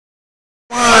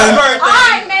done.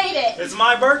 I made it. It's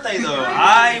my birthday though.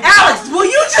 Alex, will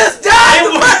you just die?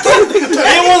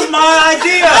 It was my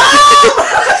idea.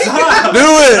 Do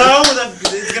it. No,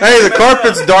 Hey, the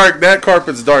carpet's dark. That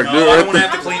carpet's dark. No, Do I it don't right want to there.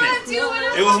 have to clean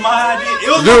it. It was my idea.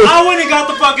 It was. Do it. I went and got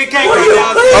the fucking cake.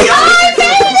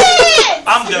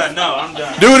 I'm done. No, I'm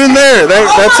done. Do it in there.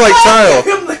 That's like tile.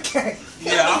 Give him the cake.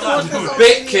 Yeah, I'm not doing it.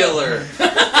 Bit killer.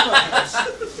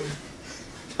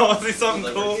 Want to see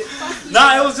something cool?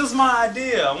 Nah, it was just my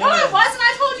idea. No, it wasn't.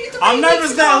 I told you 3 I'm weeks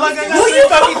nervous ago. now. Look, I got 3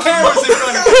 fucking cameras in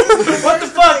front of me. What the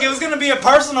fuck? It was gonna be a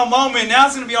personal moment. Now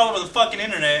it's gonna be all over the fucking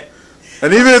internet.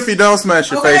 And even if you don't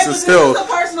smash your Okay, face, but it's this still is a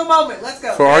personal moment. Let's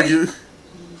go. for argue.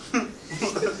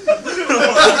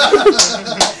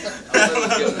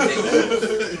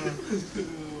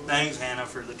 Thanks, Hannah,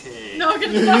 for the cake. No,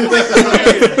 get the fuck away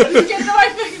from me. You get the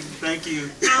right thing. Thank you.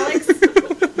 Alex,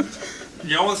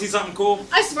 Y'all want to see something cool?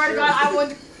 I swear to God,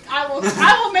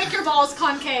 I will make your balls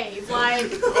concave. Like,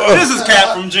 This is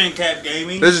Cap from Gen Cap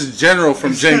Gaming. This is General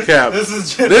from Gen Cap. This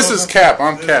is General. This is Cap.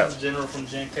 I'm Cap. This is General from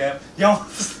Gen Cap. Y'all,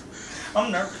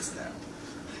 I'm nervous now.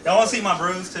 Y'all want to see my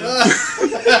bruise too?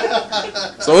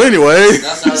 So anyway,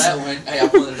 That's how that went. Hey, I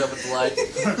pulling it up at the light.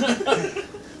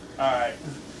 All right.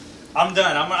 I'm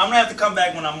done. I'm gonna have to come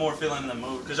back when I'm more feeling in the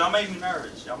mood because y'all made me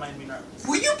nervous. Y'all made me nervous.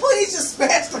 Will you please just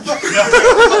smash the fucking... Y'all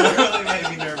really made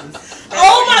me nervous.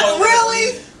 Oh my...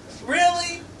 Really?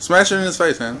 Really? smash it in his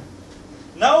face, man.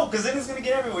 No, because then it's gonna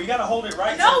get everywhere. You gotta hold it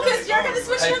right. no, so it because you're gonna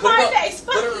switch Hey, it in put my it up. face.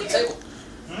 Put Fuck it on the you. table.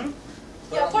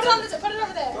 Yeah, put it over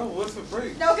there. Oh, what if it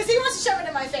breaks? No, because he wants to shove it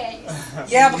in my face.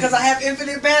 Yeah, because I have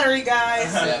infinite battery,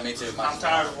 guys. Yeah, me too. I'm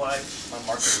tired of life. My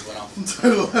marker went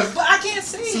off. But I can't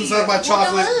see. Since I buy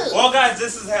chocolate. Well, guys,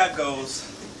 this is how it goes.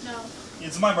 No.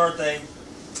 It's my birthday.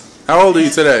 How old are you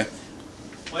today?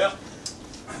 Well.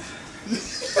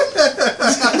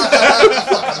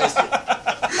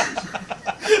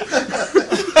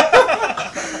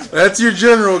 That's your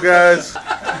General, guys.